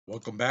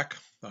Welcome back.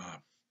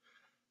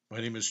 My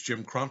name is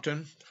Jim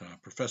Crompton,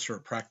 professor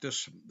of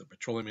practice in the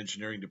Petroleum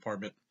Engineering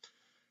Department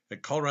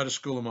at Colorado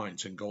School of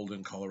Mines in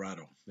Golden,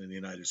 Colorado, in the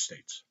United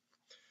States.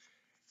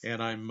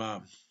 And I'm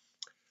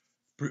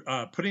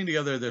putting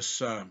together this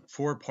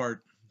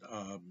four-part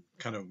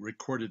kind of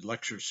recorded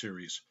lecture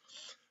series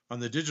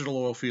on the digital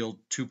oil field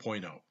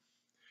 2.0.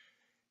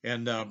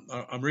 And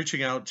I'm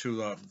reaching out to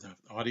the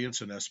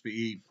audience and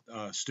SPE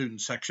student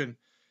section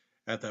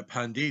at the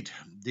Pandit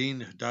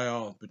Deen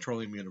Dayal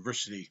Petroleum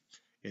University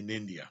in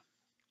India.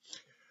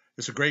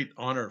 It's a great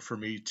honor for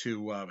me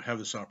to have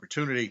this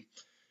opportunity,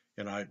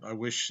 and I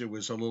wish it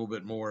was a little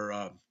bit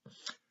more,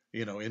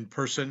 in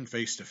person,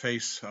 face to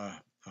face.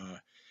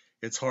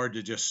 It's hard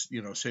to just,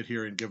 sit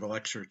here and give a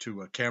lecture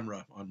to a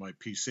camera on my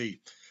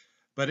PC.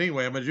 But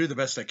anyway, I'm going to do the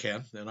best I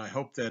can, and I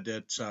hope that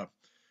it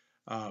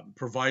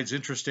provides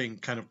interesting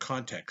kind of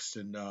context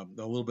and a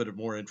little bit of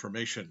more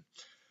information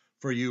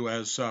for you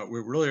as we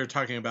really are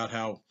talking about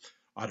how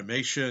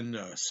automation,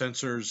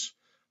 sensors,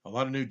 a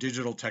lot of new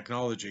digital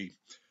technology,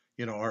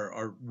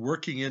 are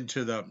working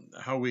into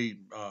how we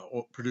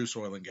produce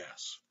oil and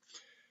gas.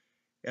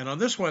 And on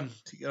this one,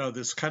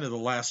 this is kind of the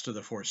last of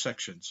the four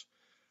sections.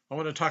 I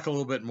want to talk a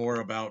little bit more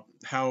about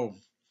how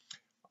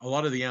a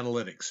lot of the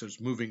analytics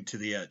is moving to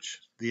the edge.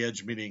 The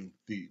edge meaning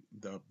the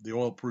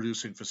oil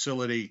producing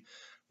facility,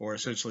 or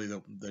essentially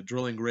the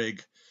drilling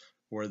rig,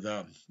 or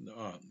the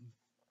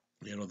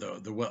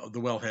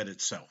wellhead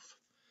itself.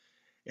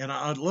 And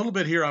a little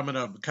bit here, I'm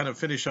going to kind of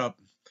finish up.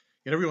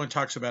 And everyone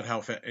talks about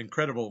how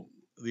incredible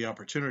the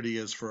opportunity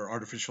is for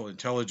artificial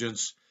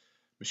intelligence,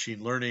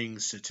 machine learning,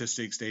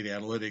 statistics, data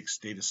analytics,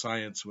 data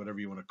science, whatever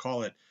you want to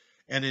call it.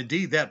 And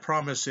indeed, that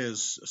promise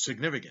is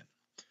significant.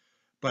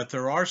 But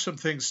there are some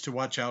things to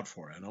watch out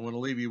for. And I want to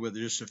leave you with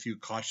just a few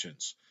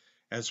cautions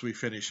as we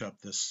finish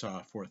up this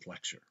fourth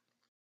lecture.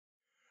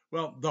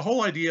 Well, the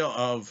whole idea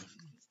of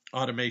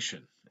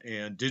automation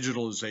and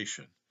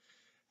digitalization,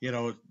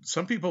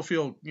 some people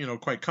feel,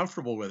 quite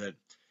comfortable with it,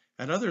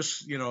 and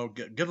others,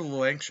 get a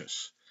little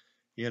anxious,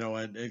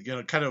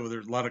 and kind of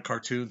there's a lot of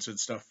cartoons and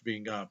stuff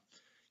being,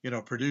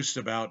 produced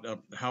about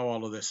how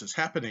all of this is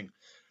happening.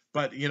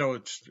 But,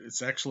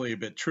 it's actually a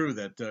bit true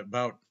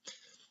that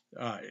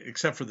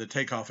except for the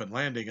takeoff and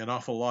landing, an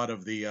awful lot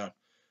of the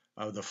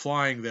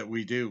flying that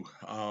we do,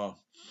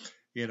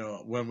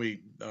 when we,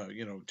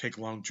 take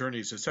long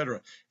journeys,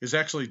 etc., is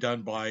actually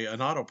done by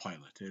an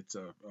autopilot. It's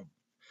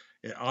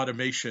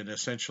automation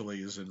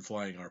essentially is in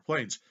flying our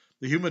planes.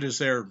 The human is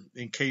there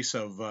in case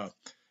of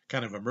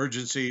kind of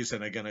emergencies,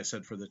 and again, I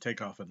said for the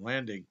takeoff and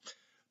landing.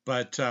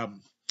 But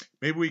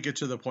maybe we get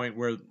to the point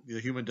where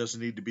the human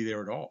doesn't need to be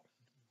there at all.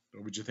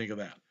 What would you think of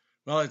that?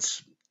 Well,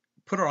 let's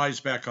put our eyes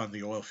back on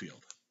the oil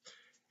field,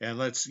 and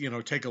let's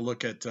take a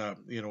look at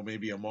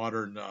maybe a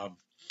modern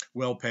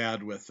well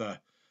pad with a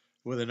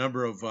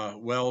number of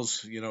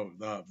wells.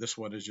 This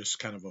one is just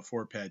kind of a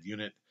 4-pad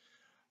unit.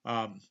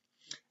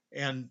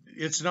 And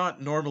it's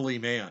not normally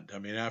manned. I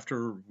mean,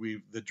 after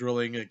the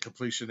drilling and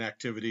completion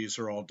activities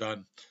are all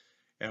done,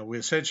 and we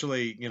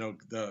essentially,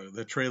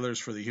 the trailers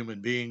for the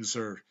human beings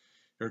are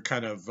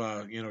kind of,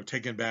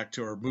 taken back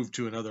to or moved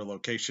to another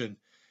location.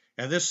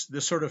 And this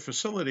sort of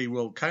facility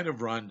will kind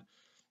of run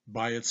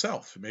by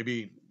itself.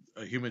 Maybe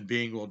a human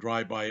being will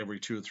drive by every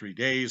 2 or 3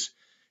 days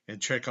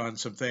and check on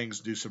some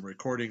things, do some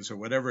recordings or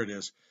whatever it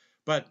is.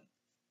 But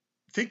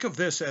think of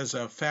this as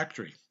a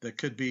factory that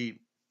could be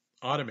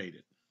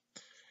automated.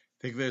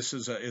 Think this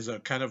is a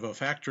kind of a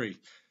factory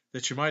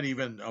that you might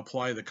even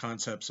apply the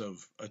concepts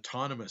of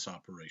autonomous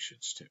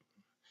operations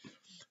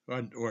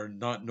to, or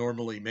not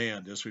normally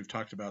manned, as we've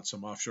talked about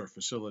some offshore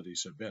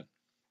facilities have been.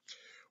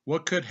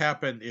 What could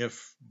happen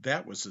if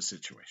that was the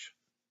situation?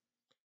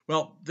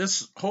 Well,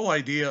 this whole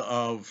idea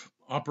of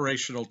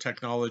operational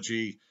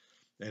technology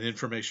and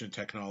information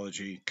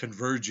technology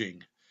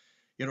converging,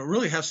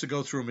 really has to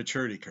go through a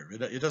maturity curve.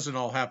 It doesn't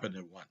all happen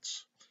at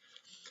once.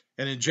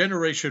 And in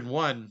generation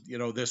one,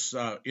 this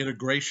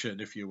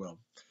integration, if you will,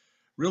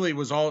 really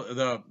was all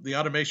the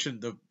automation,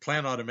 the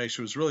plant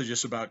automation was really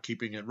just about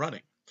keeping it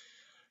running.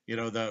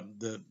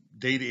 The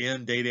data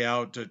in, data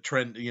out,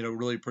 trend,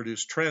 really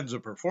produced trends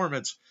of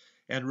performance.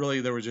 And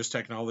really there was just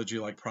technology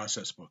like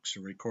process books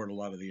to record a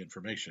lot of the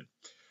information.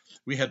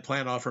 We had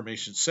plant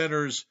automation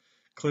centers.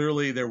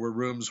 Clearly there were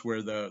rooms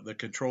where the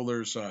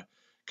controllers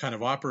kind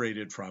of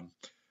operated from.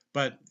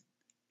 But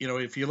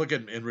if you look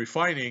at in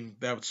refining,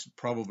 that was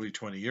probably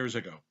 20 years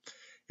ago.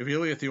 If you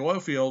look at the oil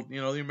field,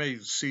 you may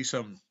see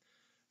some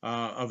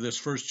of this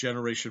first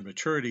generation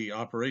maturity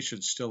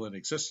operations still in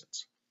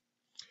existence.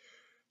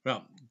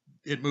 Well,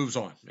 it moves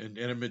on and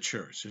it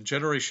matures. And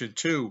generation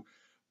 2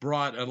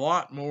 brought a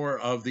lot more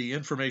of the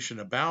information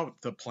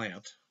about the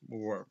plant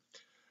or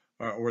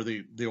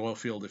the oil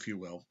field, if you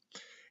will.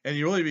 And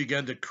you really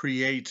began to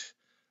create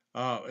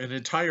an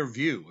entire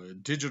view, a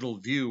digital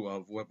view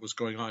of what was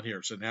going on here.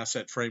 It's an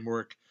asset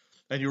framework.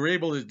 And you were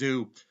able to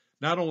do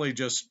not only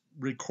just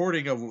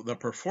recording of the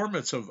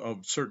performance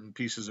of certain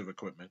pieces of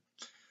equipment,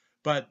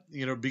 but,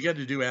 began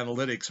to do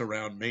analytics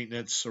around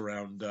maintenance,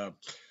 around,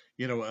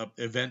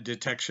 event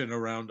detection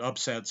around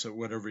upsets or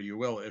whatever you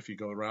will, if you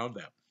go around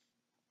that.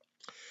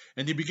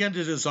 And you begin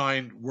to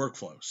design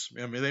workflows.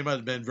 I mean, they might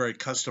have been very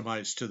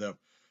customized to the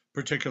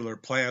particular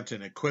plant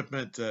and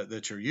equipment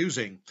that you're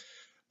using,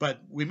 but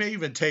we may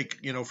even take,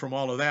 from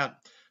all of that,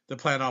 the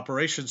plant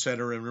operations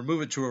center and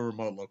remove it to a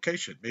remote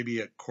location,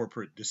 maybe a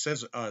corporate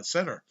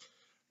center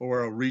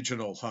or a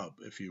regional hub,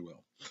 if you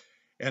will.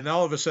 And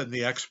all of a sudden,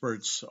 the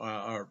experts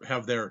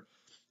have their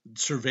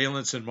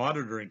surveillance and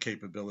monitoring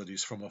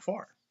capabilities from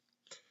afar.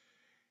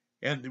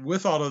 And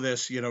with all of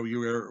this,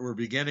 we're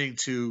beginning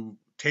to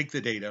take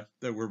the data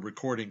that we're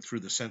recording through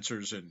the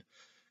sensors and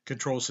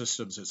control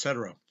systems, et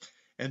cetera,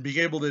 and be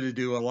able to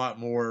do a lot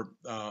more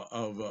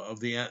of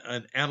the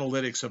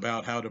analytics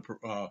about how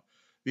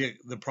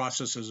the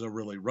processes are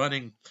really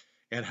running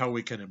and how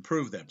we can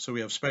improve them. So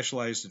we have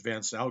specialized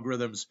advanced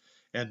algorithms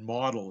and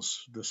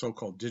models, the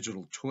so-called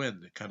digital twin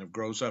that kind of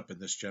grows up in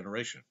this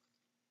generation.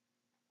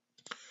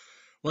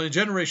 Well, in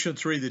generation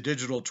 3, the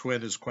digital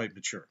twin is quite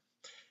mature,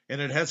 and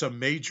it has a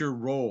major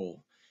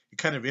role in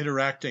kind of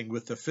interacting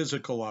with the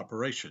physical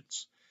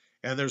operations.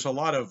 And there's a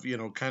lot of,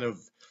 kind of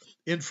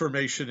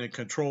information and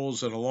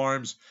controls and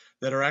alarms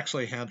that are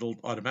actually handled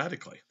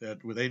automatically, that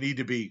they need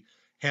to be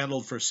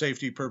handled for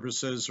safety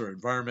purposes or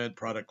environment,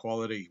 product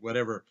quality,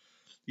 whatever,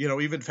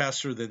 even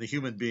faster than the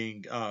human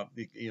being,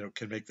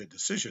 can make the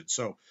decision.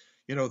 So,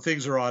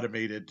 things are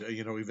automated,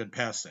 even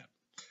past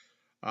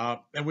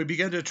that. And we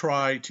begin to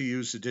try to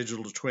use the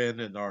digital twin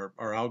and our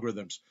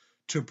algorithms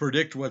to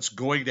predict what's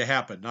going to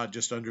happen, not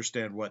just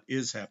understand what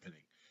is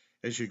happening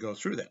as you go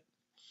through that.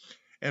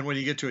 And when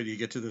you get to it, you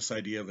get to this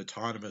idea of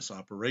autonomous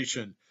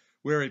operation,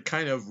 where it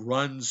kind of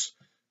runs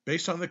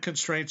based on the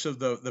constraints of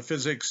the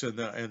physics and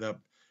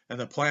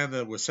the plan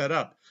that was set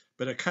up,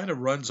 but it kind of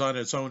runs on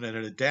its own and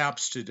it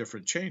adapts to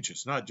different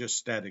changes, not just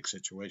static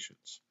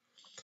situations.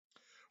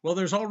 Well,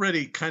 there's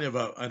already kind of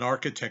an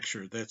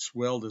architecture that's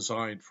well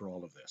designed for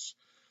all of this.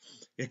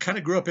 It kind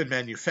of grew up in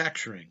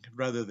manufacturing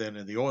rather than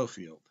in the oil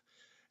field.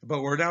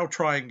 But we're now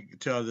trying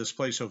to this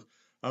place of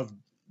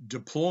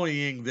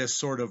deploying this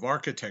sort of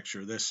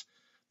architecture, this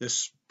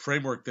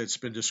framework that's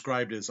been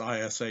described as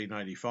ISA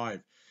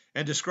 95,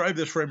 and describe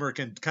this framework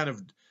and kind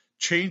of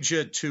change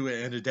it to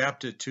and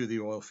adapt it to the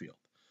oil field.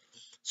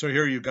 So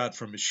here you've got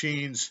from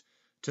machines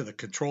to the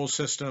control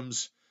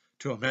systems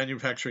to a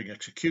manufacturing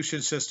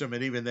execution system,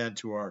 and even then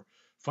to our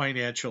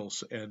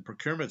financials and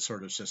procurement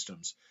sort of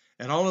systems.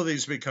 And all of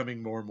these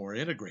becoming more and more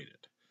integrated.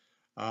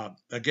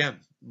 Again,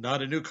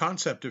 not a new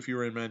concept if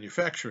you're in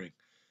manufacturing,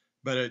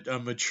 but a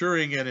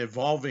maturing and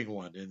evolving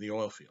one in the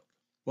oil field.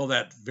 Well,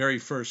 that very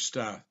first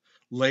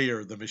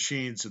layer, the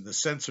machines and the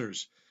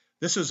sensors,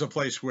 this is a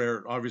place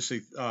where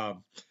obviously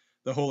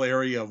the whole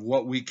area of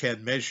what we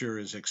can measure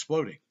is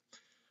exploding.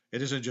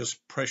 It isn't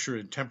just pressure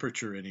and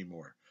temperature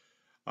anymore.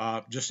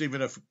 Just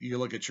even if you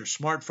look at your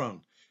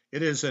smartphone,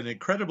 it is an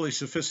incredibly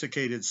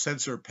sophisticated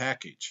sensor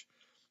package.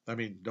 I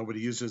mean,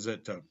 nobody uses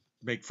it to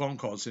make phone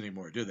calls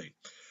anymore, do they?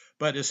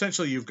 But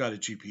essentially, you've got a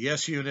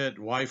GPS unit,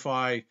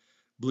 Wi-Fi,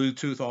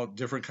 Bluetooth, all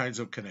different kinds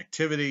of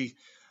connectivity.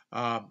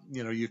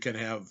 You can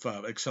have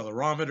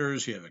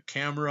accelerometers, you have a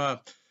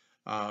camera,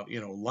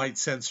 light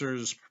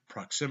sensors,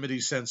 proximity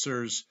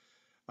sensors,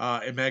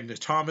 a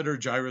magnetometer,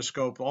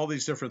 gyroscope, all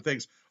these different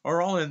things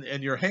are all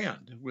in your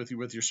hand with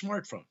your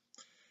smartphone.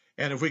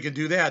 And if we can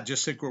do that,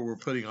 just think what we're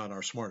putting on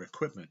our smart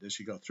equipment as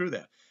you go through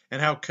that,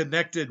 and how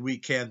connected we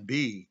can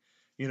be,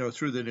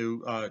 through the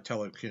new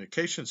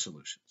telecommunication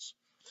solutions.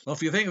 Well,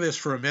 if you think of this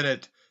for a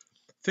minute,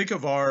 think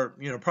of our,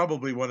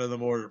 probably one of the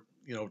more,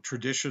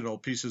 traditional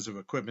pieces of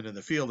equipment in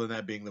the field, and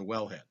that being the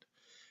wellhead.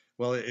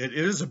 Well, it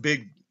is a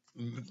big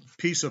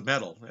piece of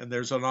metal, and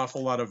there's an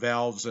awful lot of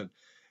valves and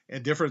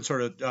different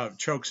sort of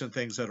chokes and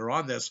things that are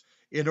on this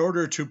in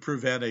order to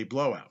prevent a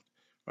blowout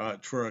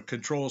for a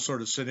control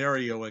sort of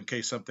scenario in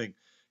case something,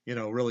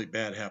 really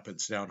bad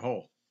happens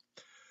downhole.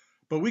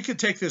 But we could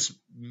take this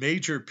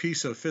major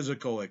piece of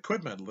physical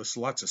equipment,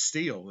 lots of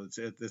steel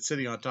that's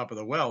sitting on top of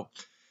the well,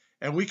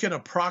 and we can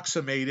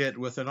approximate it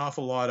with an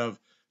awful lot of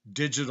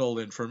digital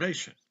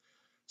information.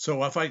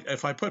 So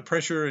if I put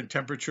pressure and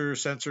temperature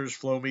sensors,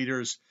 flow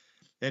meters,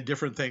 and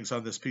different things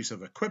on this piece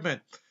of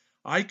equipment,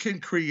 I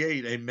can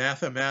create a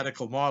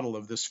mathematical model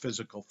of this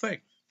physical thing.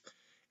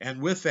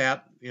 And with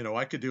that,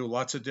 I could do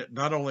lots of,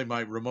 not only my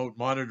remote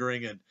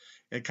monitoring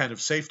and kind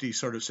of safety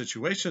sort of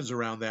situations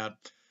around that,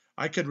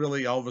 I could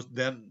really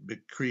then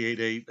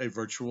create a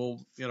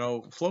virtual,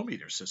 flow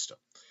meter system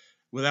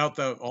without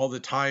all the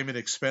time and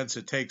expense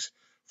it takes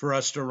for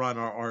us to run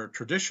our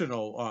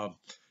traditional,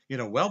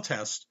 well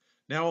test.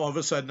 Now, all of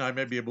a sudden, I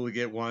may be able to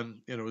get one,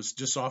 as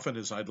just often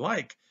as I'd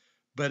like,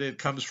 but it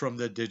comes from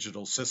the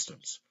digital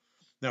systems.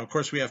 Now, of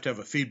course, we have to have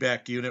a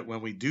feedback unit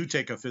when we do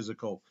take a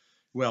physical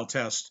well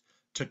test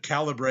to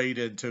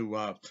calibrate and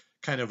to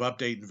kind of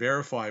update and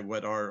verify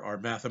what our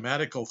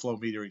mathematical flow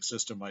metering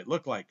system might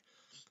look like.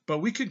 But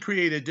we can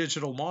create a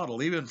digital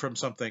model even from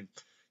something,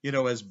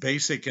 as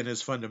basic and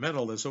as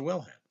fundamental as a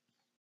wellhead.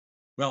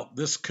 Well,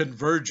 this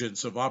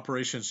convergence of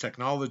operations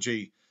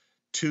technology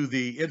to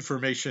the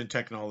information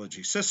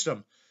technology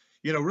system,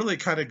 really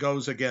kind of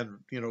goes again,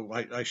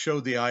 I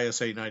showed the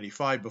ISA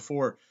 95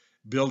 before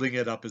building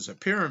it up as a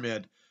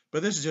pyramid,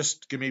 but this is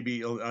just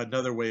maybe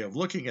another way of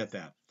looking at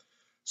that.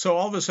 So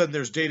all of a sudden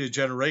there's data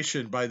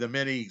generation by the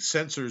many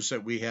sensors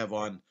that we have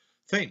on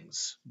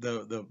things,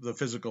 the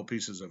physical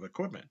pieces of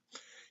equipment,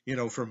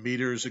 from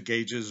meters,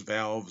 gauges,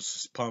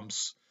 valves,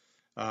 pumps,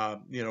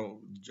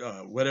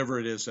 whatever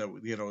it is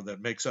that,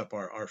 that makes up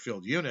our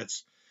field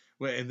units.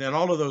 And then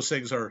all of those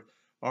things are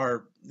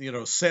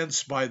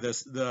sensed by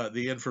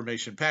the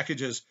information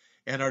packages,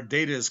 and our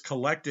data is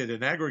collected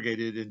and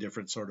aggregated in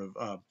different sort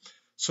of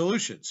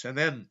solutions. And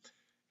then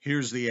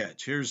here's the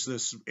edge. Here's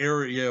this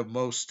area of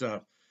most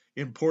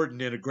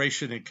important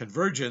integration and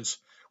convergence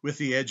with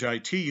the edge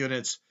IT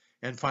units,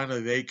 and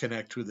finally they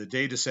connect to the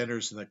data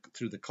centers and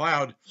through the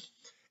cloud,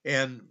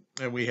 and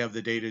we have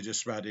the data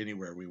just about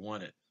anywhere we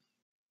want it.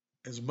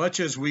 As much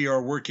as we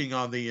are working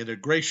on the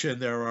integration,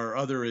 there are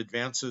other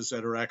advances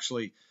that are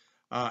actually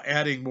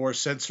adding more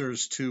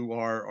sensors to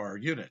our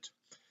unit.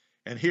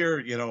 And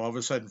here, all of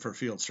a sudden for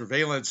field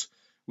surveillance,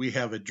 we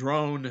have a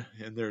drone,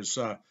 and there's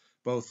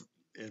both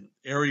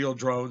aerial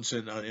drones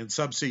and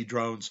subsea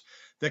drones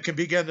that can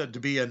begin to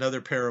be another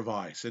pair of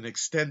eyes, an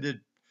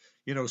extended,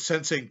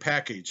 sensing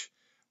package,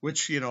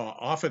 which,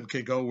 often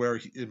can go where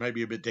it might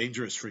be a bit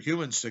dangerous for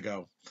humans to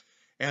go,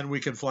 and we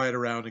can fly it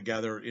around and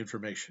gather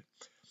information.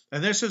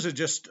 And this isn't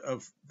just a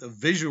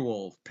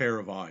visual pair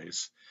of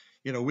eyes.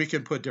 We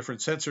can put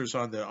different sensors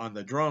on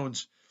the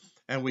drones,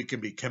 and we can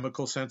be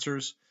chemical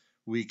sensors.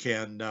 We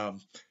can,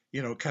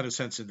 kind of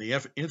sense in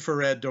the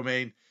infrared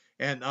domain,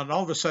 and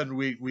all of a sudden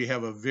we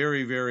have a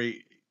very,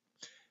 very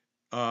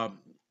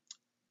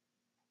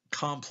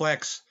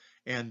complex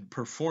and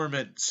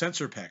performant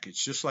sensor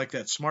package, just like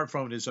that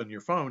smartphone is on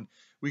your phone.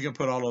 We can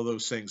put all of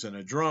those things in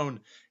a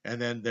drone,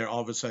 and then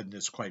all of a sudden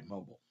it's quite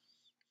mobile.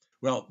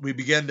 Well, we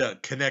begin to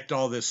connect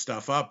all this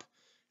stuff up,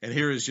 and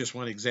here is just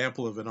one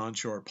example of an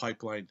onshore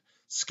pipeline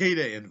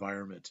SCADA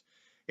environment.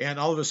 And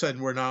all of a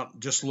sudden, we're not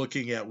just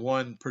looking at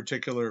one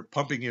particular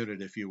pumping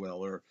unit, if you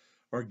will,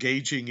 or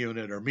gauging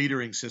unit or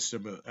metering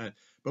system,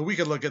 but we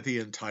could look at the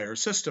entire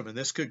system, and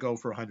this could go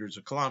for hundreds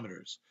of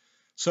kilometers.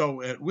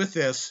 So with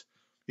this,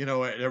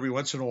 every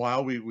once in a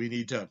while, we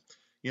need to,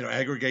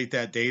 aggregate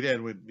that data,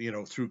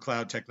 and through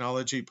cloud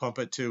technology, pump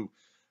it to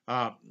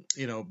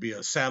be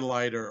a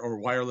satellite or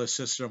wireless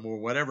system or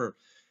whatever.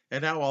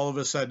 And now all of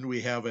a sudden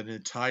we have an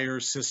entire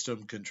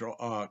system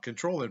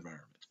control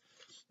environment.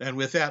 And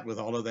with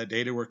all of that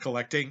data we're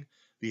collecting,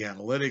 the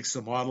analytics,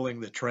 the modeling,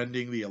 the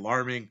trending, the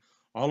alarming,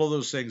 all of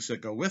those things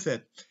that go with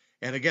it.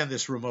 And again,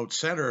 this remote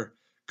center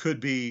could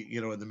be,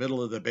 in the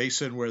middle of the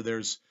basin where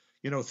there's,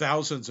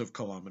 thousands of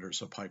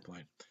kilometers of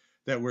pipeline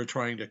that we're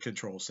trying to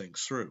control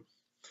things through.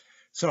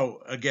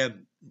 So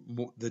again,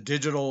 the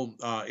digital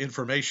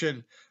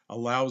information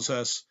allows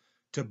us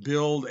to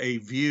build a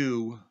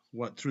view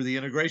through the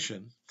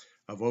integration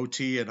of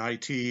OT and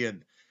IT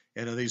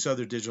and these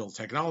other digital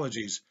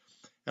technologies.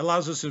 It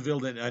allows us to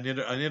build an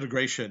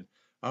integration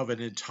of an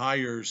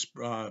entire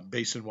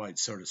basin-wide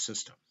sort of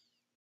system.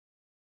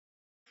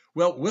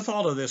 Well, with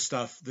all of this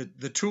stuff,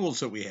 the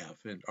tools that we have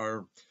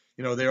are,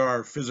 there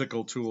are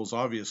physical tools,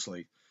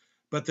 obviously,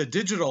 but the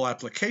digital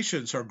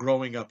applications are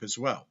growing up as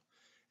well.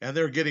 And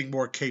they're getting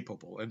more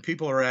capable, and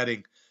people are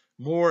adding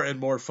more and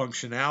more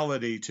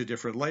functionality to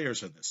different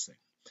layers of this thing.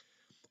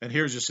 And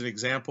here's just an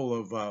example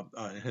of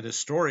an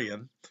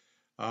historian,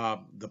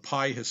 the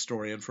Pi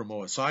historian from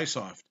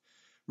OSIsoft,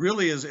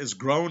 really is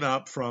grown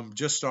up from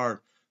just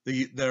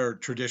their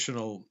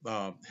traditional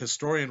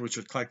historian, which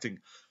is collecting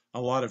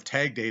a lot of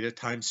tag data,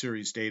 time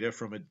series data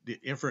from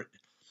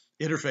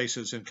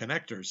interfaces and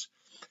connectors.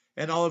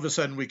 And all of a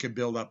sudden we can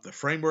build up the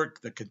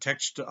framework, the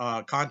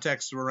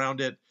context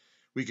around it.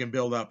 We can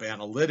build up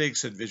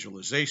analytics and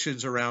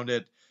visualizations around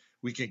it.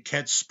 We can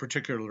catch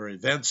particular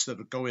events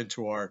that go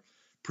into our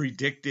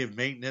predictive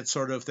maintenance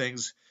sort of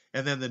things.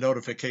 And then the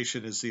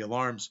notification is the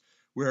alarms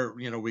where,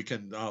 we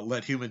can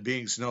let human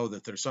beings know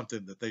that there's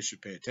something that they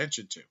should pay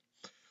attention to.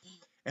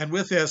 And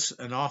with this,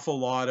 an awful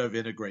lot of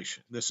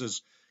integration. This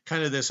is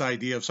kind of this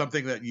idea of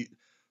something that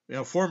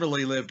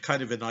formerly lived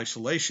kind of in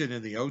isolation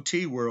in the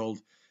OT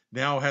world,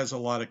 now has a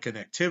lot of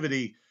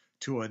connectivity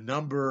to a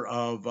number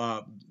of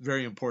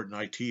very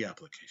important IT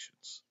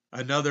applications.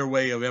 Another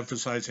way of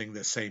emphasizing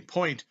the same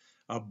point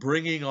of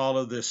bringing all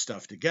of this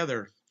stuff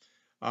together,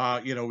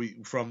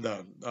 from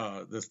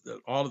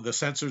all of the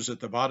sensors at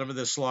the bottom of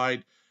this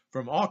slide,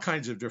 from all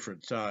kinds of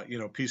different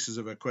pieces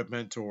of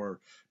equipment, or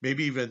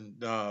maybe even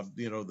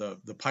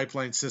the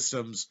pipeline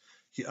systems,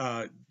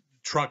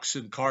 trucks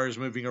and cars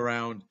moving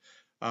around,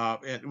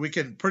 and we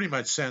can pretty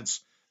much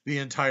sense the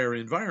entire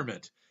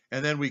environment.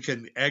 And then we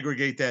can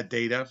aggregate that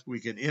data. We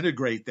can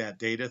integrate that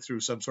data through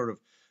some sort of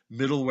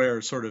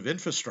middleware sort of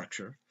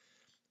infrastructure.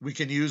 We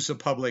can use the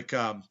public,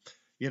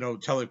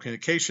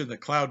 telecommunication, the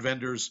cloud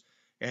vendors,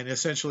 and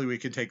essentially we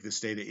can take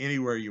this data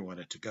anywhere you want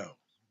it to go.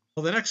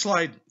 Well, the next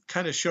slide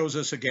kind of shows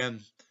us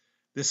again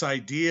this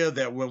idea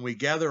that when we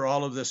gather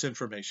all of this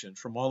information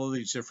from all of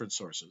these different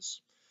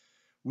sources,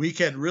 we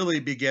can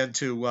really begin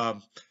to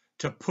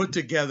to put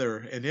together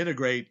and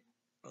integrate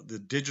the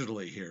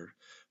digitally here,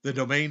 the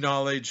domain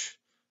knowledge,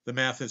 the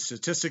math and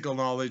statistical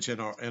knowledge, and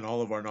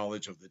all of our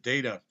knowledge of the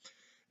data.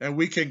 And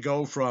we can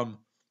go from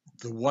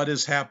the what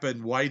has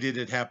happened, why did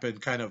it happen,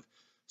 kind of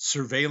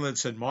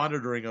surveillance and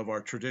monitoring of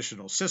our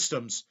traditional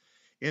systems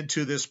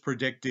into this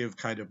predictive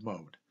kind of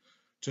mode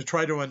to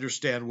try to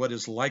understand what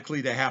is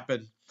likely to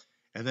happen.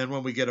 And then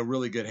when we get a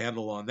really good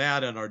handle on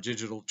that and our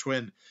digital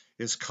twin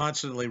is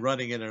constantly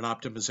running in an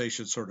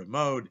optimization sort of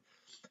mode,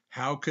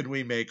 how can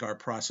we make our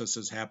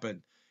processes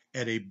happen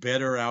at a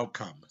better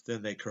outcome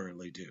than they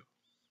currently do?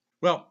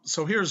 Well,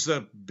 so here's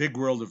the big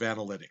world of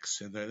analytics,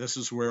 and this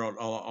is where an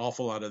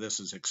awful lot of this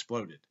is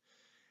exploded.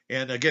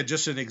 And again,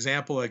 just an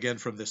example again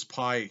from this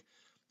PI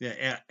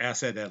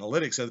asset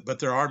analytics, but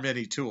there are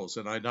many tools,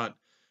 and I'm not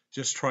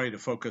just trying to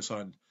focus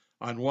on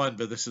one,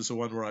 but this is the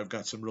one where I've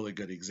got some really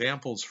good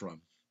examples from.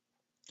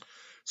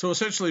 So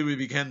essentially, we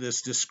began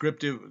this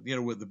descriptive,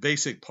 with the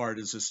basic part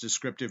is this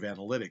descriptive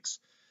analytics.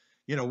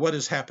 What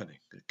is happening?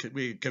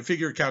 We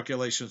configure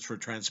calculations for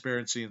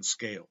transparency and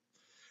scale.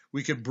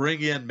 We can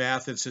bring in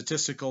math and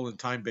statistical and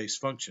time-based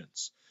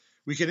functions.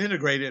 We can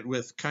integrate it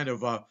with kind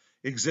of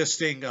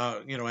existing,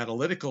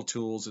 analytical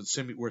tools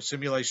and where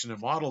simulation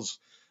and models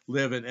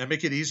live, and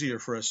make it easier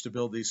for us to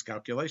build these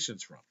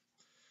calculations from.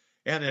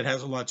 And it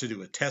has a lot to do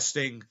with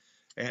testing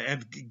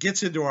and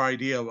gets into our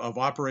idea of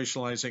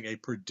operationalizing a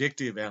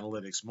predictive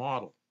analytics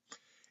model.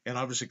 And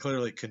obviously,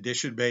 clearly,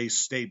 condition-based,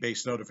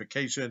 state-based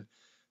notification.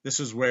 This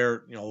is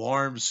where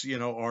alarms,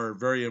 are a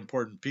very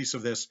important piece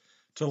of this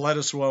to let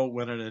us know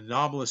when an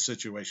anomalous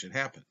situation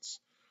happens.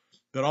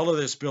 But all of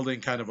this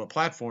building kind of a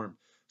platform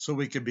so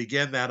we can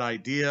begin that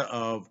idea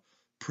of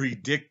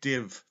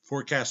predictive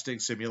forecasting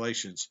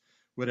simulations,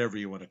 whatever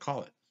you want to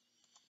call it.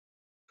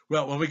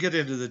 Well, when we get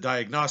into the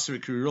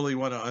diagnostic, we really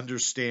want to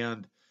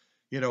understand,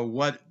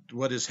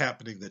 what is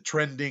happening, the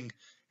trending,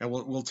 and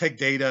we'll take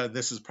data.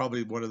 This is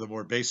probably one of the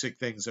more basic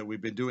things that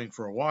we've been doing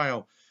for a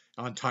while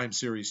on time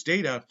series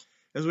data,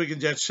 as we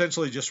can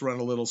essentially just run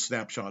a little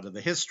snapshot of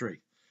the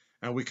history.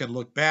 And we can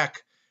look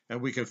back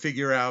and we can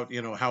figure out,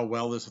 how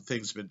well this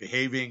thing's been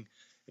behaving.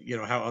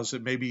 How is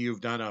it? Maybe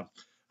you've done a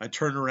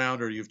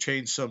turnaround or you've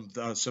changed some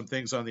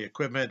things on the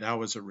equipment.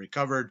 How is it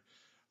recovered?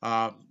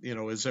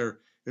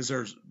 Is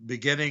there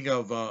beginning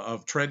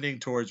of trending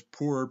towards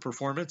poorer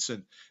performance,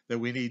 and that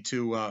we need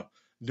to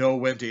know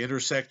when to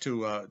intersect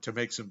to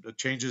make some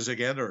changes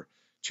again or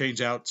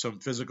change out some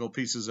physical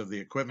pieces of the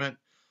equipment?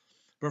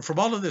 But from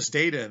all of this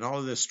data and all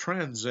of this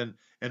trends and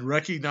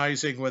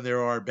recognizing when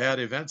there are bad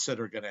events that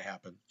are going to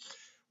happen,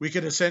 we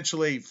can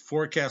essentially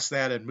forecast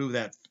that and move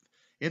that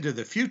into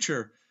the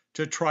future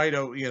to try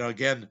to,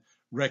 again,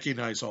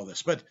 recognize all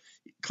this. But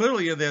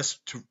clearly in this,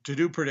 to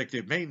do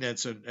predictive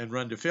maintenance and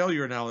run to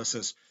failure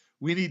analysis,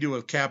 we need to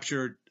have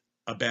captured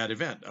a bad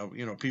event,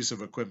 a piece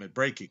of equipment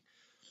breaking.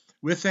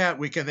 With that,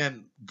 we can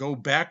then go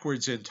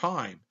backwards in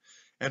time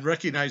and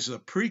recognize the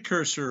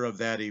precursor of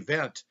that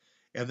event.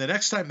 And the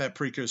next time that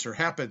precursor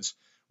happens,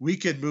 we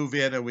can move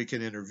in and we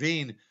can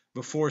intervene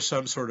before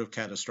some sort of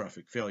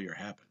catastrophic failure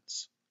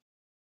happens.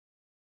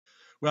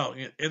 Well,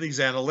 in these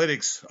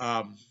analytics,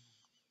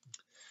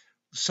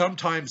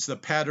 sometimes the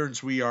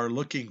patterns we are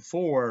looking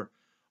for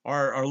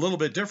are a little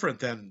bit different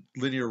than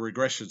linear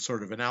regression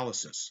sort of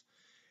analysis.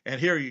 And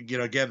here,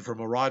 again, from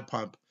a rod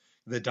pump,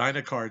 the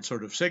Dynacard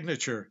sort of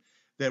signature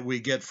that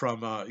we get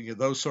from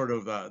those sort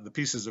of the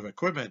pieces of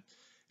equipment,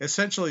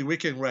 essentially we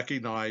can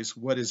recognize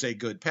what is a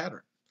good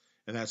pattern.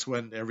 And that's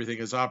when everything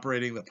is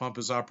operating, the pump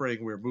is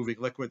operating, we're moving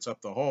liquids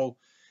up the hole.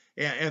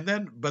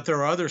 But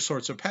there are other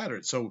sorts of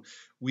patterns. So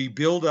we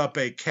build up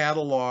a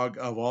catalog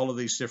of all of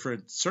these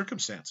different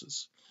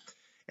circumstances.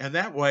 And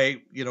that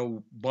way,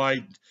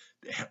 by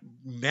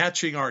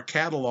matching our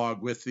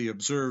catalog with the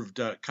observed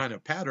kind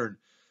of pattern,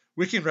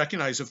 we can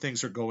recognize if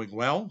things are going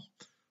well,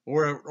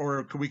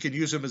 or we can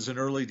use them as an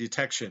early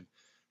detection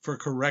for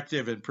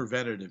corrective and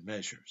preventative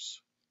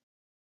measures.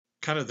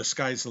 Kind of the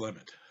sky's the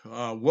limit.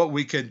 What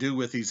we can do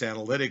with these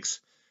analytics,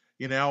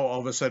 all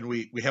of a sudden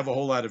we have a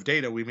whole lot of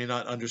data. We may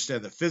not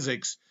understand the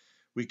physics.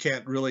 We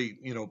can't really,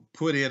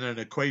 put in an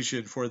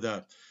equation for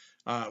the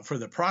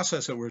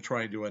process that we're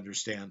trying to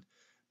understand.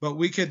 But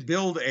we can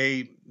build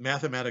a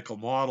mathematical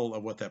model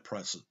of what that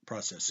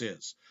process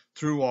is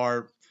through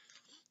our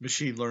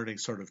machine learning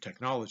sort of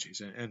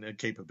technologies and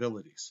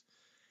capabilities.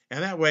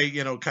 And that way,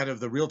 kind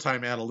of the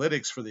real-time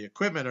analytics for the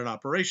equipment and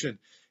operation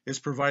is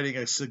providing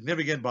a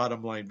significant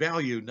bottom line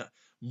value,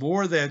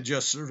 more than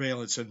just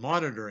surveillance and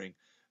monitoring,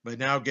 but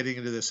now getting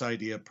into this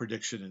idea of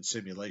prediction and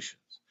simulations.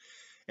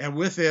 And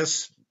with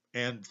this,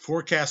 and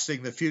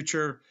forecasting the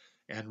future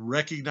and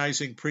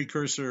recognizing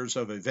precursors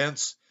of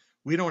events,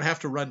 we don't have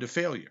to run to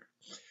failure.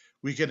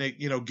 We can,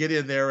 get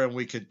in there and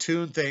we can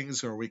tune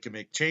things, or we can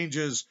make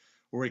changes,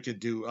 or we can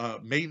do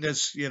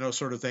maintenance,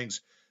 sort of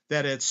things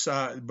that it's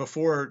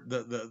before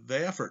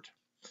the effort.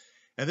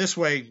 And this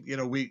way,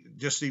 we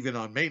just even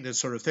on maintenance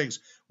sort of things,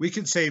 we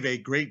can save a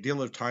great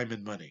deal of time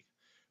and money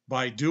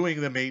by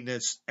doing the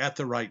maintenance at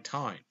the right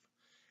time,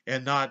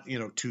 and not,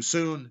 too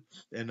soon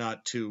and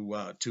not too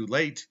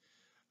late.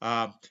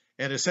 And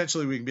And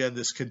essentially we can be on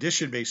this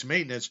condition-based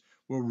maintenance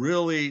will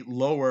really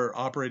lower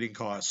operating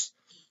costs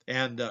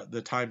and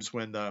the times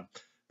when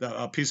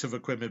a piece of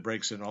equipment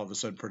breaks and all of a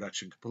sudden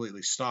production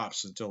completely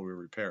stops until we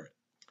repair it.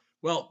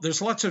 Well,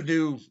 there's lots of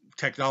new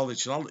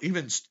technology,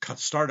 even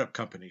startup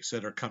companies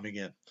that are coming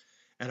in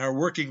and are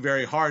working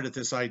very hard at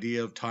this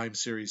idea of time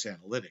series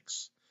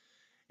analytics.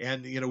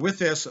 And with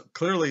this,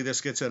 clearly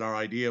this gets at our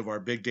idea of our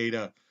big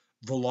data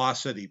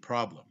velocity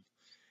problem.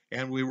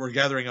 And we were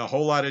gathering a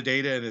whole lot of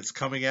data, and it's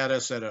coming at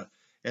us at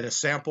a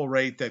sample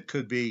rate that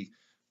could be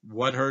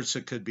 1 hertz,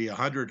 it could be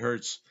 100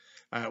 hertz.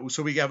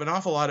 So we have an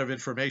awful lot of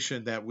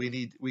information that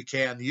we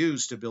can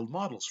use to build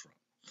models from.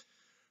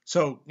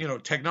 So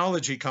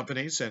technology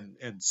companies,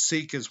 and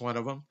Seek is one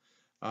of them,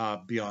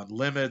 Beyond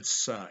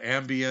Limits,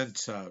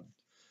 Ambient,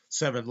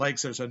 Seven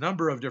Lakes. There's a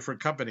number of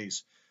different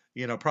companies,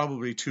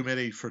 probably too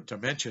many to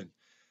mention,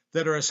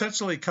 that are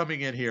essentially coming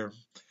in here,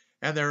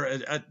 and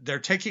they're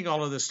taking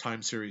all of this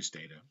time series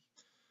data.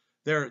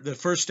 The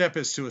first step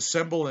is to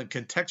assemble and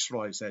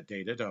contextualize that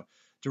data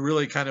to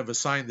really kind of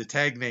assign the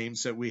tag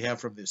names that we have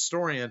from the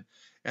historian,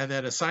 and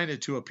then assign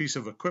it to a piece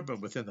of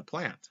equipment within the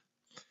plant.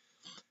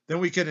 Then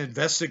we can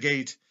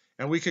investigate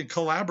and we can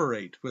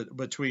collaborate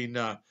between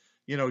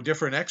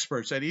different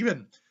experts, and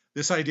even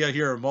this idea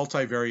here of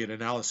multivariate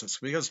analysis,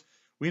 because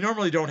we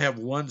normally don't have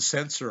one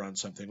sensor on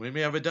something. We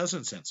may have a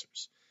dozen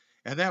sensors.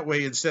 And that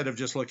way, instead of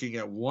just looking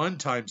at one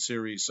time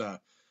series,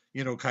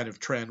 kind of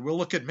trend, we'll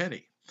look at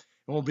many.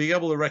 And we'll be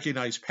able to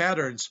recognize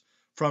patterns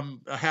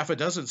from a half a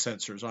dozen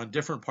sensors on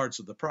different parts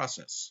of the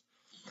process.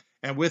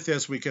 And with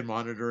this, we can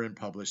monitor and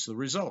publish the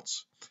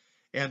results.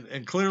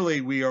 And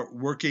clearly, we are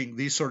working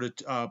these sort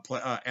of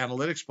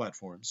analytics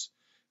platforms,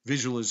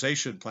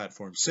 visualization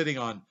platforms, sitting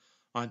on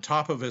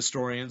top of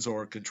historians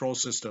or control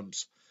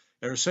systems.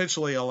 They're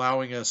essentially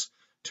allowing us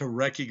to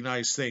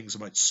recognize things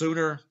much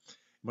sooner,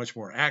 much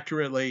more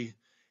accurately,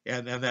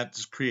 and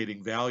that's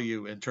creating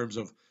value in terms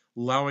of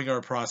allowing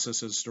our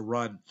processes to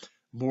run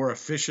more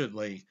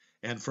efficiently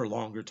and for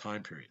longer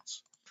time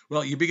periods.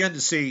 Well, you begin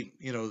to see,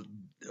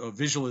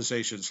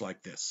 visualizations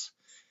like this.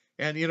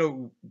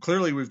 And,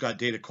 clearly we've got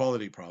data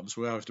quality problems.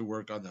 We have to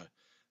work on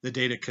the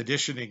data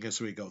conditioning as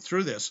we go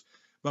through this.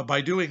 But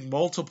by doing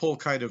multiple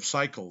kind of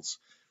cycles,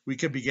 we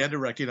can begin to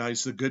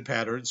recognize the good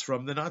patterns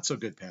from the not so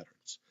good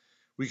patterns.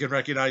 We can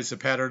recognize the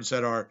patterns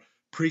that are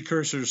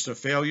precursors to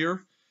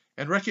failure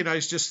and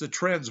recognize just the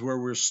trends where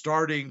we're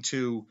starting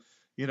to,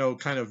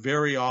 kind of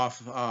vary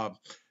off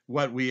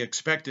what we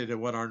expected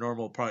and what our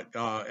normal,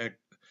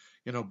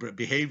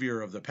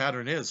 behavior of the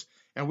pattern is.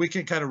 And we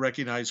can kind of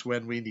recognize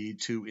when we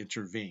need to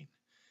intervene.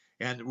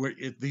 And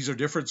these are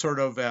different sort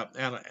of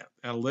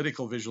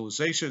analytical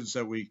visualizations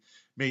that we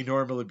may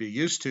normally be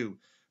used to.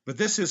 But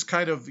this is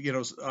kind of,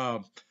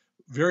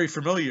 very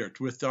familiar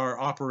with our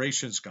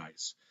operations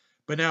guys.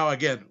 But now,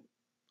 again,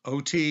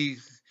 OT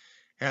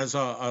has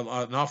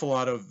an awful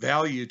lot of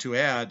value to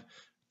add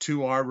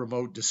to our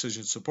remote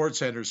decision support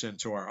centers and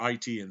to our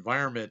IT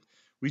environment.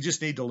 We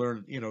just need to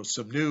learn,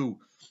 some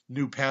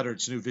new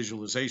patterns, new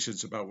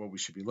visualizations about what we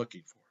should be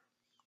looking for.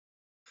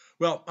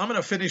 Well, I'm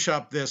going to finish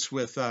up this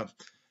with,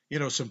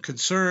 some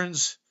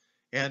concerns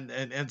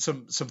and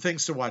some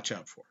things to watch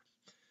out for.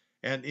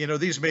 And,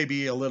 these may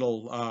be a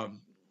little,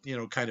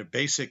 kind of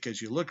basic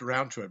as you look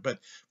around to it. But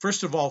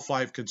first of all,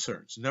 5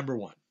 concerns. Number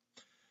 1,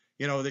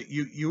 that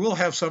you will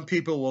have some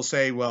people will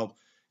say, well,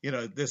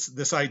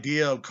 this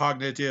idea of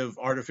cognitive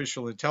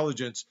artificial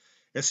intelligence,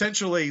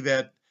 essentially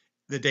that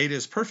the data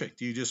is perfect.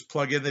 You just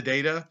plug in the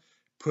data,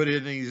 put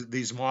in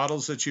these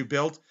models that you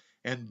built,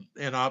 and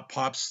out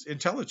pops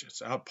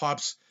intelligence. Out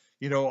pops,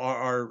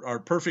 our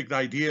perfect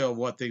idea of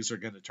what things are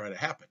going to try to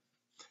happen.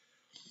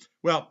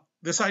 Well,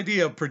 this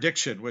idea of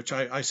prediction, which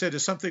I said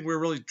is something we're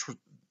really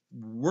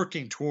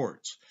working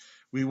towards.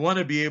 We want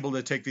to be able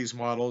to take these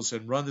models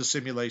and run the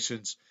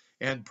simulations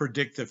and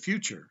predict the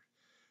future.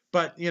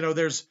 But,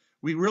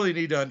 we really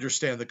need to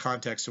understand the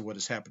context of what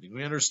is happening.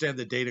 We understand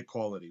the data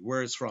quality,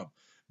 where it's from,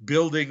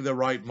 building the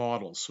right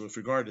models with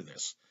regard to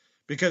this.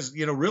 Because,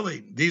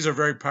 really, these are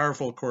very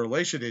powerful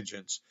correlation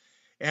engines.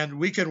 And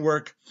we can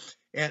work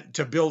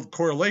to build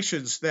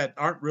correlations that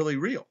aren't really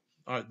real,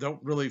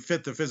 don't really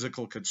fit the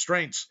physical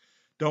constraints,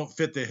 don't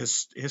fit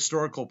the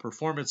historical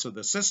performance of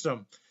the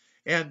system.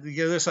 And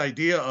this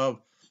idea of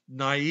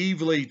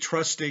naively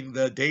trusting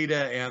the data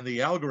and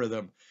the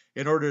algorithm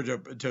in order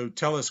to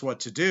tell us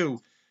what to do,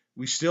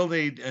 we still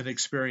need an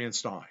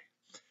experienced eye.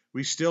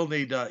 We still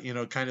need,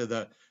 kind of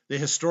the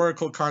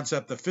historical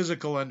concept, the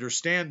physical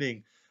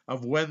understanding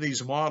of when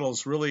these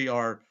models really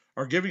are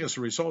giving us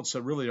results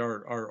that really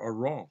are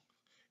wrong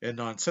and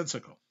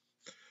nonsensical.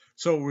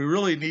 So we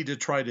really need to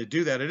try to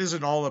do that. It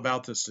isn't all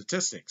about the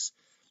statistics.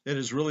 It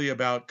is really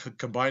about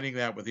combining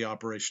that with the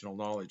operational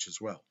knowledge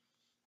as well.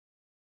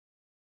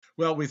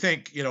 Well, we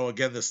think,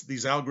 again,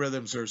 these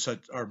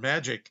algorithms are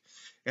magic,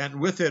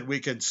 and with it we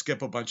can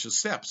skip a bunch of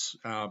steps,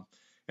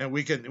 and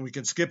we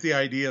can skip the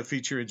idea of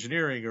feature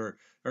engineering or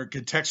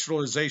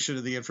contextualization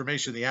of the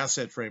information, the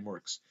asset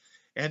frameworks.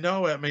 And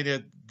no, I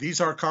mean these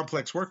are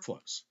complex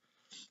workflows,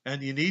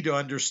 and you need to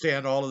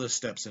understand all of the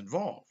steps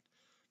involved.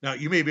 Now,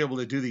 you may be able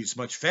to do these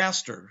much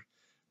faster,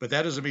 but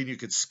that doesn't mean you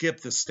could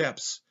skip the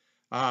steps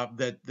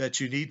that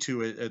you need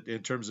to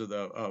in terms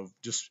of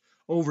just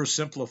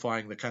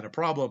oversimplifying the kind of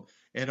problem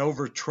and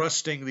over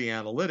trusting the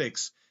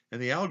analytics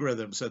and the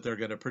algorithms that they're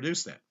going to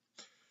produce that.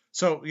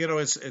 So,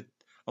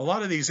 a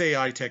lot of these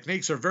AI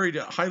techniques are very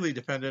highly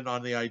dependent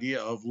on the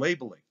idea of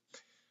labeling.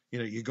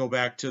 You go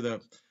back to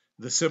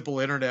the simple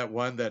internet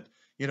one that,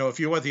 if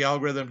you want the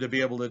algorithm to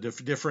be able to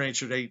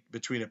differentiate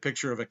between a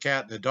picture of a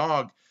cat and a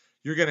dog,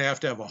 you're going to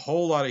have a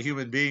whole lot of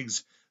human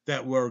beings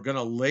that were going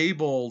to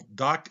label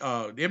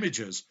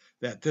images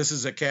that this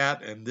is a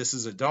cat and this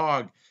is a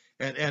dog,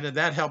 and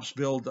that helps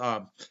build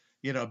up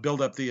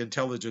the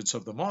intelligence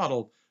of the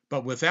model.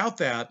 But without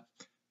that,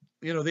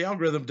 the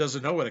algorithm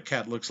doesn't know what a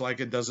cat looks like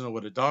and doesn't know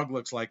what a dog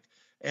looks like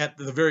at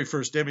the very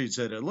first image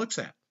that it looks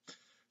at.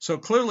 So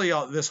clearly,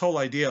 this whole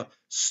idea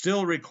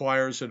still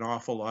requires an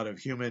awful lot of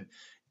human.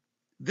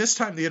 This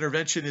time, the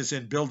intervention is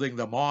in building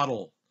the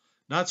model,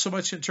 not so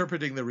much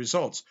interpreting the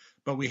results,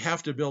 but we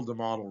have to build the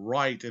model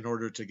right in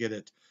order to get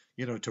it,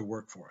 to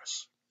work for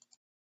us.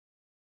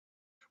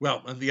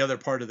 Well, and the other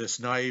part of this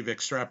naive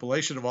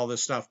extrapolation of all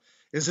this stuff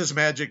is this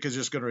magic is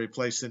just going to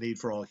replace the need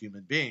for all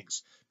human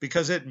beings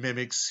because it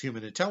mimics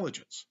human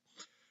intelligence.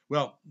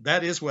 Well,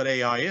 that is what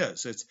AI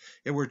is.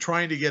 We're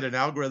trying to get an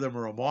algorithm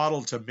or a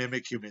model to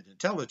mimic human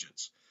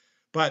intelligence.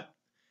 But,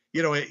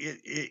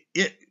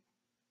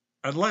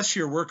 unless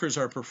your workers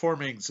are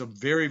performing some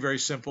very, very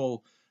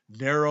simple,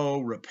 narrow,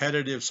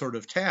 repetitive sort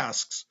of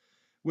tasks,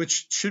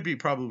 which should be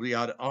probably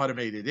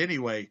automated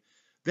anyway,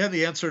 then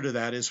the answer to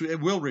that is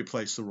it will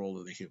replace the role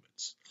of the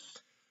humans.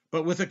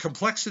 But with the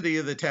complexity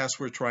of the tasks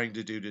we're trying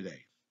to do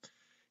today,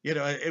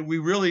 we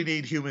really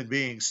need human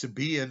beings to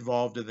be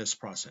involved in this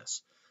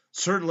process.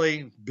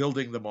 Certainly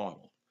building the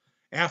model.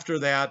 After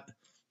that,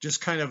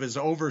 just kind of as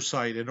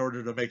oversight in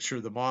order to make sure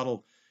the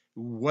model,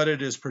 what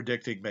it is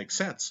predicting, makes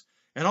sense.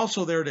 And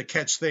also there to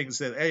catch things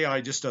that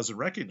AI just doesn't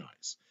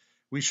recognize.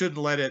 We shouldn't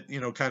let it,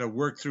 kind of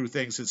work through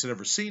things it's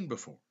never seen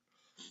before.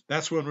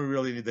 That's when we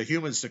really need the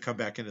humans to come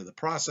back into the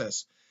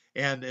process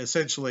and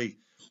essentially,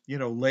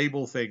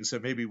 label things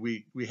that maybe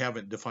we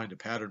haven't defined a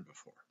pattern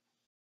before.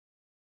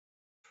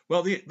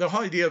 Well, the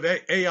whole idea of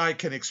AI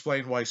can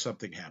explain why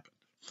something happened.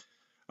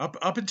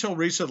 Up until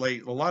recently,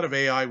 a lot of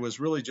AI was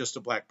really just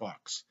a black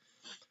box,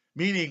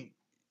 meaning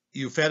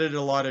you fed it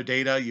a lot of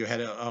data, you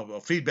had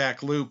a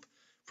feedback loop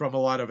from a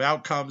lot of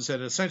outcomes,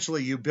 and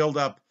essentially you build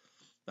up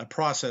a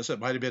process. It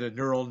might have been a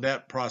neural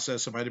net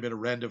process, it might have been a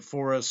random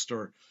forest,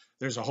 or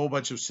there's a whole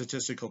bunch of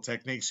statistical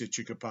techniques that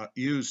you could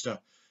use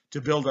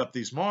to build up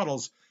these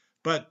models,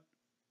 but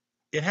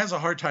it has a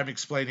hard time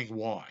explaining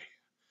why.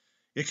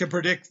 It can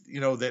predict,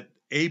 that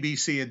A, B,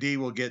 C, and D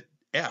will get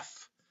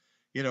F,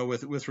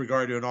 with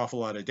regard to an awful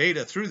lot of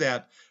data through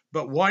that,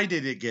 but why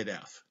did it get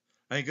F?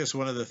 I think that's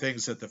one of the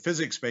things that the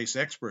physics-based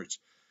experts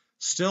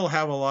still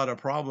have a lot of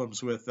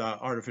problems with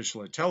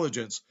artificial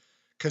intelligence,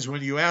 because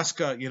when you ask,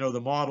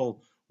 the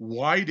model,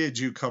 why did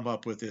you come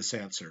up with this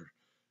answer?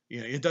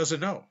 It doesn't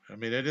know. I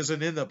mean, it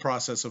isn't in the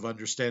process of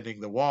understanding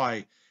the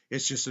why.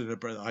 It's just an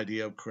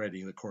idea of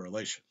creating the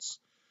correlations.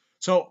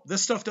 So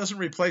this stuff doesn't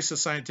replace the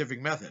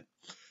scientific method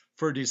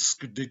for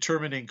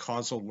determining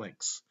causal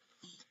links.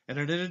 And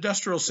in an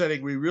industrial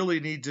setting, we really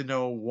need to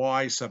know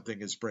why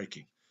something is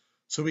breaking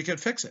so we can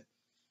fix it.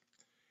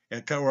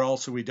 Or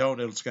else if we don't,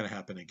 it's going to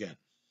happen again.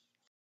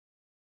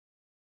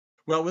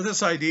 Well, with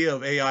this idea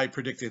of AI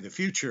predicting the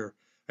future,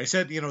 I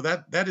said,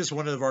 that is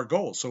one of our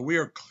goals. So we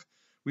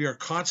are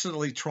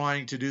constantly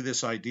trying to do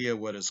this idea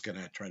what is going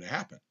to try to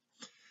happen.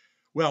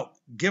 Well,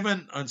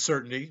 given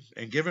uncertainty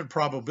and given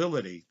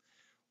probability,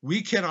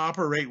 we can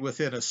operate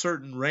within a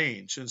certain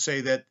range and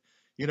say that,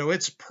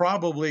 it's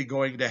probably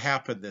going to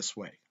happen this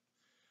way.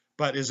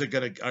 But is it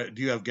going to,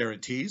 do you have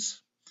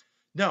guarantees?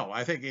 No,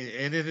 I think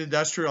in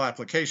industrial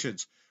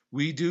applications,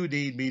 we do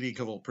need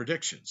meaningful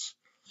predictions.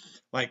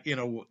 Like,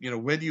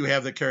 when you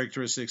have the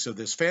characteristics of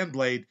this fan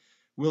blade,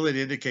 will it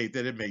indicate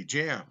that it may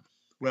jam?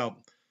 Well,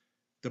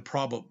 the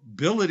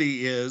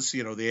probability is,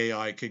 the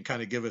AI can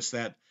kind of give us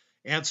that,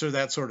 answer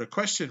that sort of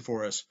question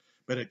for us,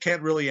 but it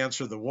can't really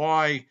answer the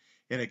why,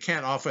 and it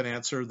can't often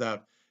answer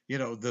the,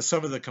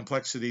 some of the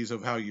complexities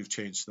of how you've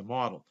changed the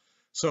model.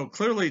 So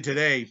clearly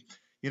today,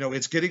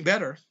 it's getting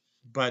better,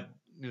 but,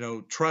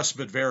 trust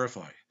but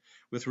verify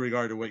with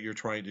regard to what you're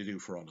trying to do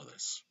for all of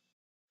this.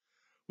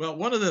 Well,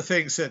 one of the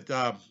things that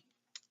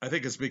I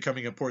think is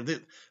becoming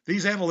important,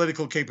 these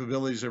analytical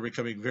capabilities are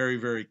becoming very,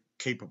 very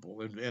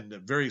capable and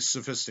very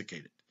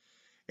sophisticated.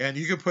 And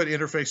you can put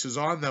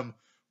interfaces on them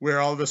where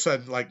all of a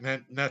sudden, like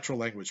natural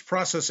language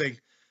processing,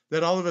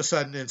 that all of a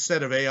sudden,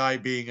 instead of AI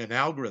being an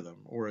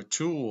algorithm or a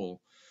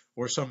tool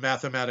or some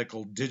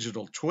mathematical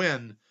digital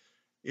twin,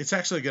 it's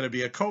actually going to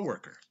be a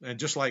coworker. And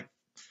just like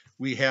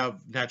we have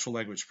natural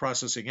language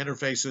processing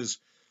interfaces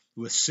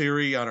with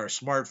Siri on our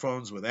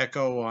smartphones, with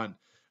Echo on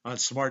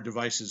smart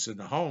devices in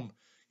the home,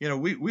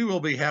 we will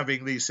be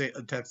having this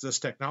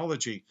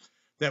technology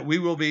that we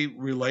will be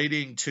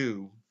relating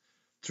to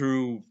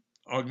through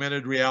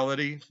augmented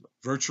reality,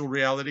 virtual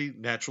reality,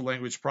 natural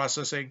language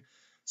processing,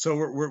 So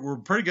we're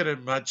pretty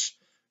much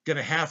going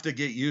to have to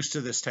get used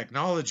to this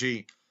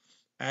technology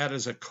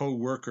as a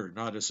co-worker,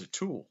 not as a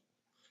tool.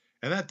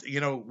 And that,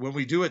 when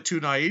we do it too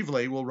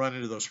naively, we'll run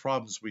into those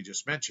problems we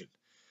just mentioned.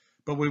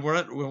 But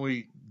when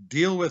we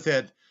deal with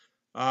it,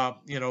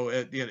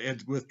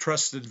 with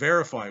trust and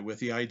verify, with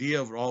the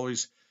idea of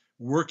always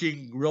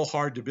working real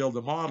hard to build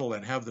a model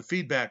and have the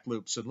feedback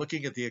loops and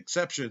looking at the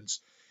exceptions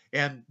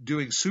and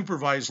doing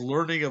supervised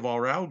learning of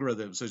our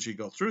algorithms as you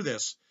go through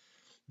this,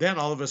 then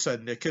all of a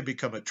sudden it can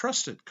become a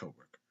trusted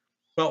coworker.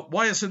 Well,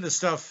 why isn't this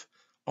stuff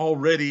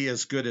already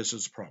as good as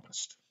it's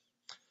promised?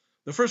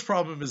 The first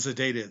problem is the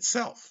data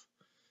itself.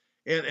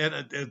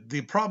 And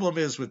the problem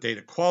is with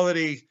data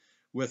quality,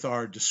 with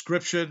our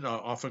description,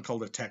 often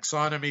called a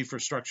taxonomy for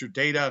structured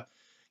data.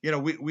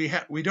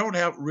 We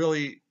don't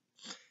really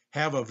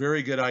have a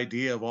very good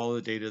idea of all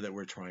the data that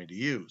we're trying to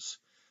use.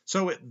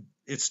 So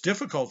it's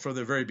difficult from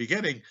the very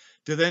beginning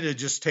to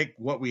just take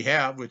what we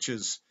have, which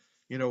is,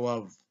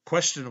 of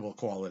questionable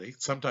quality,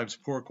 sometimes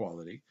poor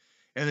quality,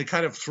 and then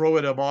kind of throw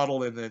it a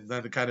model and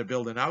then to kind of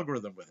build an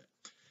algorithm with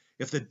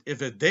it. If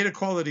the data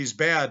quality is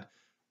bad,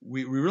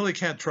 we really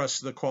can't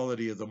trust the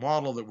quality of the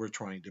model that we're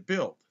trying to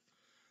build.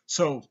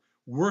 So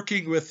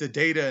working with the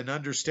data and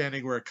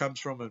understanding where it comes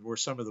from and where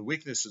some of the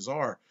weaknesses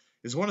are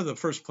is one of the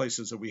first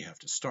places that we have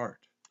to start.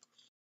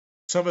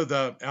 Some of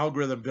the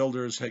algorithm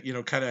builders,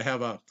 kind of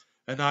have a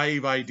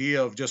naive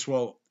idea of just,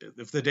 well,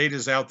 if the data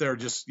is out there,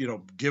 just,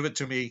 give it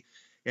to me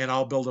and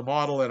I'll build a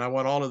model and I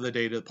want all of the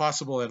data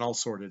possible and I'll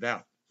sort it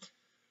out.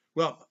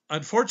 Well,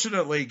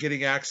 unfortunately,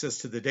 getting access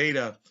to the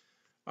data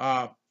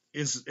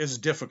is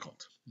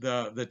difficult.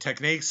 The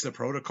techniques, the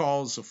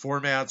protocols, the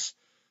formats,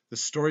 the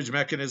storage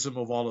mechanism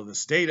of all of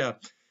this data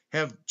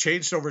have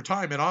changed over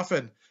time, and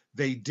often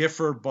they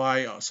differ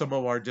by some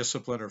of our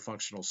discipline or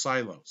functional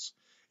silos,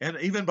 and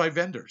even by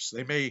vendors.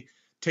 They may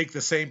take the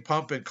same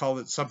pump and call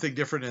it something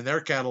different in their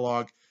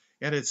catalog,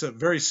 and it's a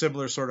very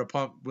similar sort of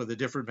pump with a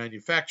different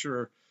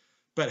manufacturer,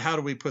 but how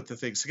do we put the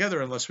things together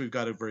unless we've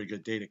got a very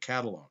good data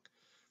catalog?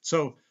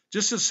 So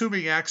just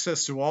assuming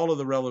access to all of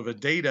the relevant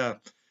data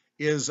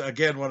is,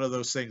 again, one of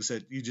those things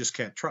that you just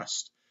can't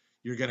trust.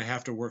 You're going to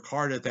have to work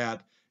hard at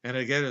that. And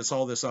again, it's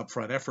all this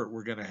upfront effort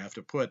we're going to have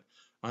to put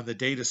on the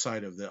data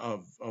side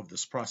of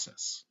this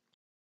process.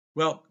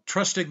 Well,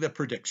 trusting the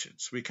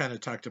predictions. We kind of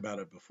talked about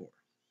it before.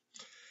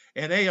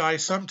 And AI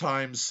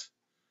sometimes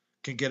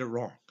can get it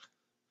wrong.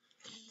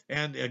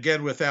 And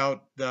again,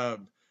 without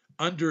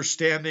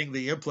understanding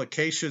the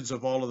implications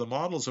of all of the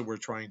models that we're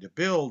trying to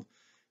build,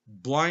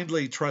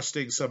 blindly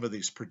trusting some of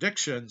these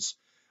predictions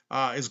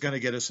is going to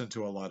get us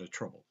into a lot of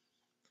trouble.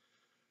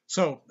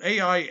 So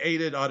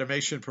AI-aided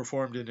automation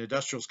performed in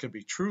industrials can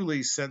be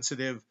truly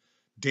sensitive,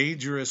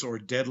 dangerous, or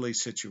deadly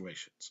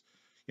situations.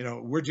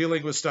 We're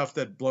dealing with stuff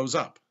that blows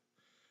up.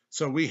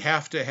 So we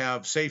have to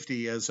have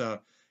safety as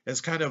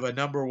kind of a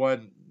number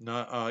one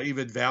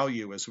even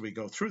value as we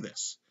go through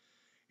this.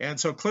 And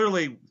so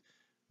clearly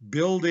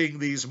building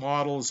these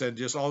models and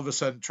just all of a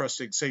sudden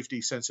trusting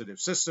safety-sensitive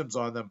systems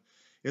on them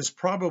is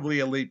probably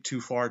a leap too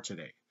far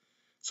today.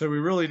 So we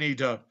really need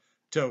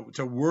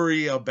to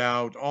worry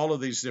about all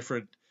of these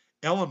different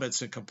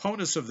elements and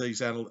components of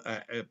these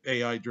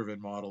AI-driven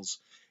models,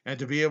 and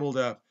to be able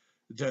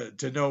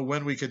to know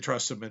when we can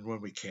trust them and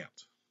when we can't.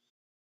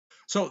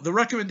 So the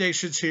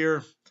recommendations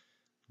here: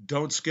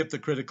 don't skip the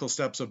critical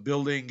steps of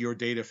building your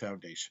data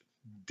foundation.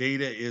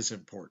 Data is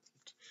important.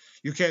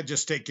 You can't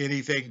just take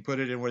anything,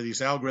 put it in one of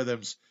these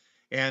algorithms,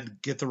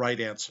 and get the right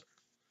answer.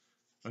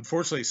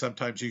 Unfortunately,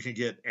 sometimes you can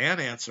get an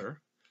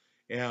answer,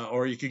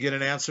 or you can get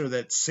an answer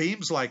that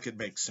seems like it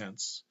makes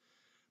sense,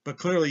 but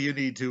clearly you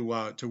need to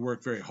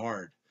work very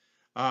hard.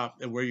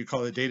 Where you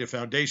call it data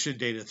foundation,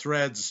 data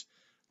threads,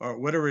 or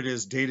whatever it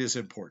is, data is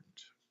important.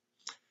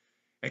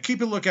 And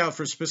keep a lookout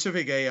for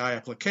specific AI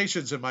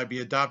applications that might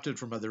be adopted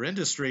from other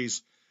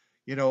industries.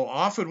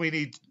 Often we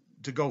need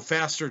to go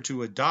faster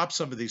to adopt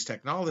some of these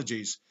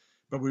technologies,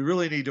 but we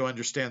really need to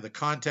understand the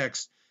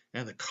context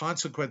and the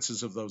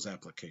consequences of those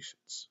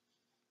applications.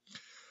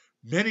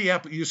 Many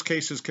use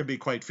cases can be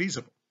quite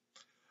feasible.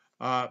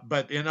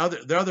 But in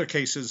other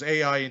cases,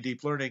 AI and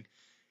deep learning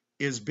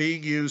is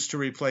being used to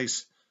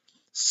replace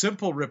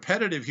simple,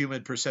 repetitive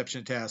human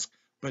perception tasks,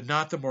 but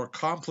not the more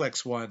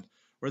complex one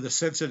or the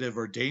sensitive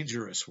or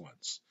dangerous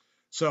ones.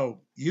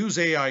 So use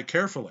AI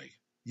carefully.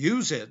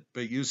 Use it,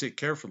 but use it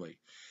carefully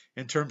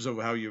in terms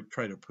of how you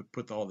try to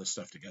put all this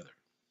stuff together.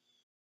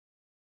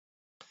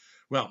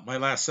 Well, my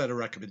last set of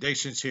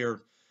recommendations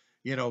here,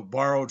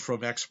 borrowed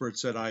from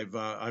experts that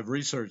I've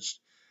researched.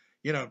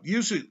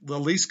 Use the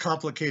least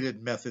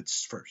complicated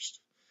methods first,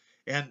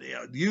 and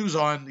use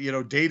on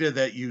data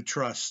that you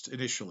trust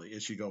initially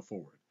as you go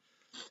forward,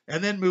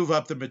 and then move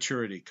up the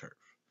maturity curve,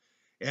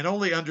 and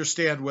only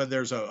understand when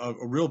there's a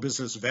real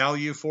business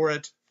value for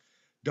it.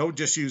 Don't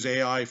just use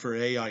AI for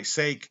AI's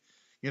sake.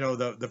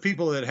 The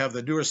people that have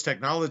the newest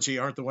technology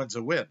aren't the ones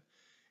that win.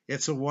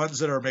 It's the ones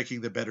that are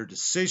making the better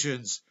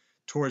decisions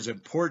towards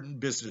important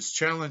business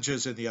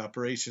challenges in the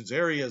operations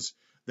areas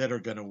that are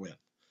going to win.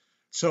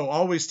 So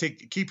always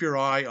keep your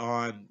eye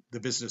on the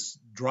business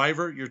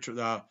driver,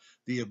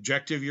 the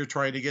objective you're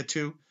trying to get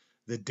to,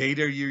 the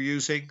data you're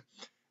using,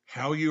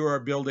 how you are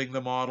building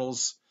the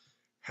models,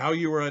 how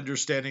you are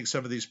understanding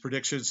some of these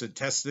predictions and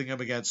testing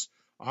them against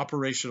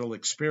operational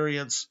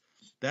experience.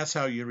 That's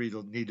how you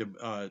need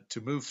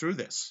to move through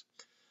this.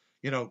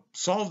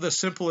 Solve the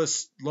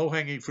simplest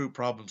low-hanging fruit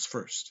problems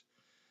first.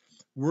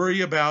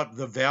 Worry about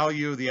the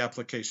value of the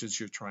applications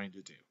you're trying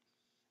to do.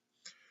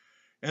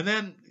 And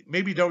then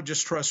maybe don't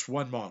just trust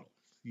one model.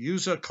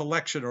 Use a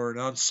collection or an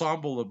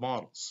ensemble of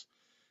models.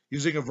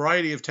 Using a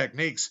variety of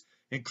techniques,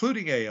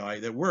 including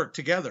AI, that work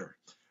together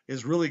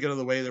is really going to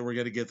be the way that we're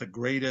going to get the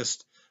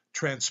greatest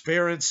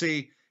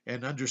transparency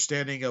and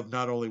understanding of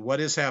not only what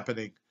is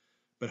happening,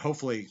 but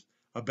hopefully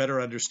a better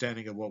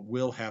understanding of what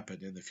will happen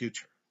in the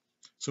future,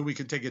 so we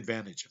can take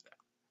advantage of that.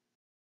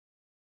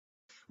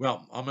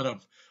 Well, I'm going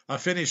to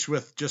finish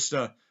with just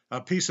a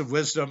piece of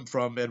wisdom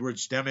from Edward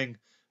Deming,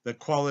 the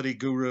quality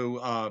guru,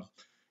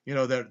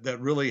 that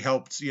really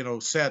helped,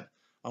 set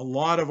a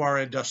lot of our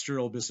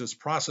industrial business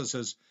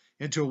processes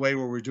into a way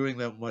where we're doing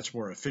them much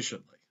more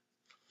efficiently.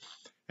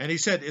 And he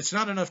said, it's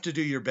not enough to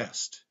do your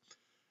best.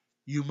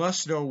 You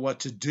must know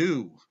what to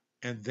do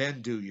and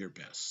then do your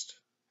best.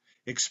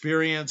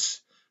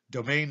 Experience,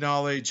 domain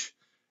knowledge,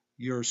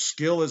 your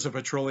skill as a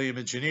petroleum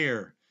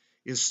engineer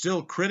is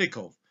still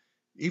critical,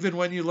 even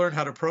when you learn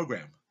how to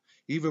program,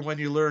 even when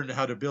you learn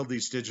how to build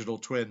these digital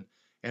twin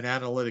and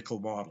analytical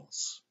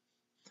models.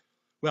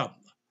 Well,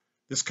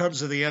 this comes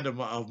to the end of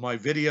my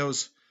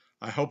videos.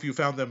 I hope you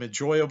found them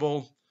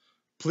enjoyable.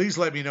 Please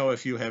let me know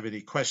if you have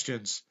any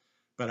questions,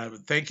 but I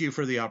would thank you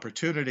for the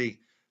opportunity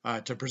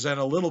to present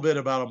a little bit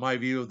about my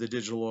view of the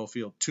digital oil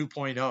field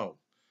 2.0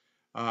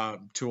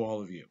 to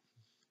all of you.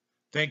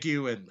 Thank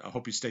you, and I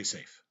hope you stay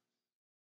safe.